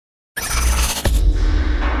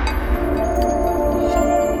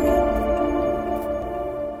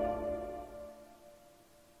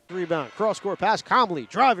rebound. Cross-court pass, Comley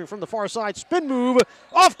driving from the far side, spin move,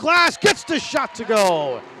 off glass, gets the shot to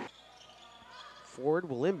go. Ford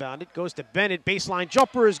will inbound it, goes to Bennett, baseline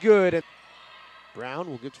jumper is good. Brown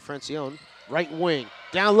will give to Francione, right wing.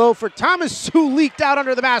 Down low for Thomas, who leaked out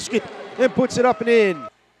under the basket and puts it up and in.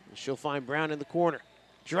 She'll find Brown in the corner.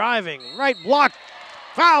 Driving, right block,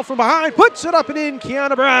 foul from behind, puts it up and in,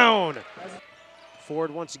 Kiana Brown.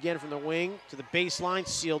 Ford once again from the wing to the baseline,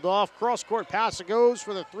 sealed off. Cross-court pass goes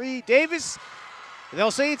for the three. Davis,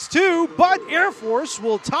 they'll say it's 2, but Air Force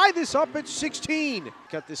will tie this up at 16.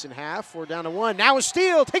 Cut this in half, 4 down to 1. Now a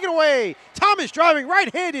steal, take it away. Thomas driving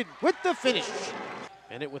right-handed with the finish.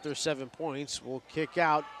 Bennett with her 7 points will kick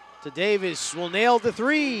out to Davis, will nail the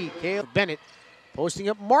 3. Bennett posting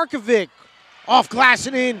up Markovic. Off glass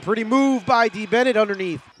and in, pretty move by D. Bennett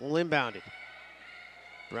underneath. Will inbound it.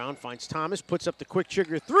 Brown finds Thomas, puts up the quick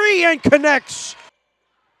trigger 3 and connects.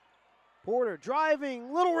 Porter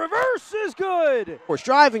driving, little reverse is good. Force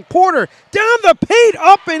driving, Porter down the paint,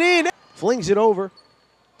 up and in. Flings it over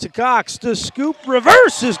to Cox, the scoop,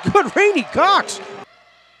 reverse is good, Rainey Cox.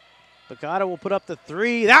 Picata will put up the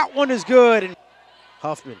 3, that one is good. And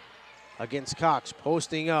Huffman against Cox,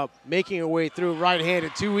 posting up, making her way through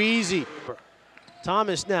right-handed, too easy.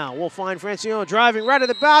 Thomas now will find Francione driving right at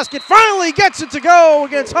the basket, finally gets it to go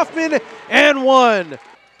against Huffman, and 1.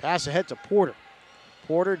 Pass ahead to Porter.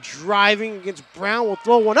 Porter driving against Brown, will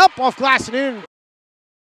throw one up off glass and in.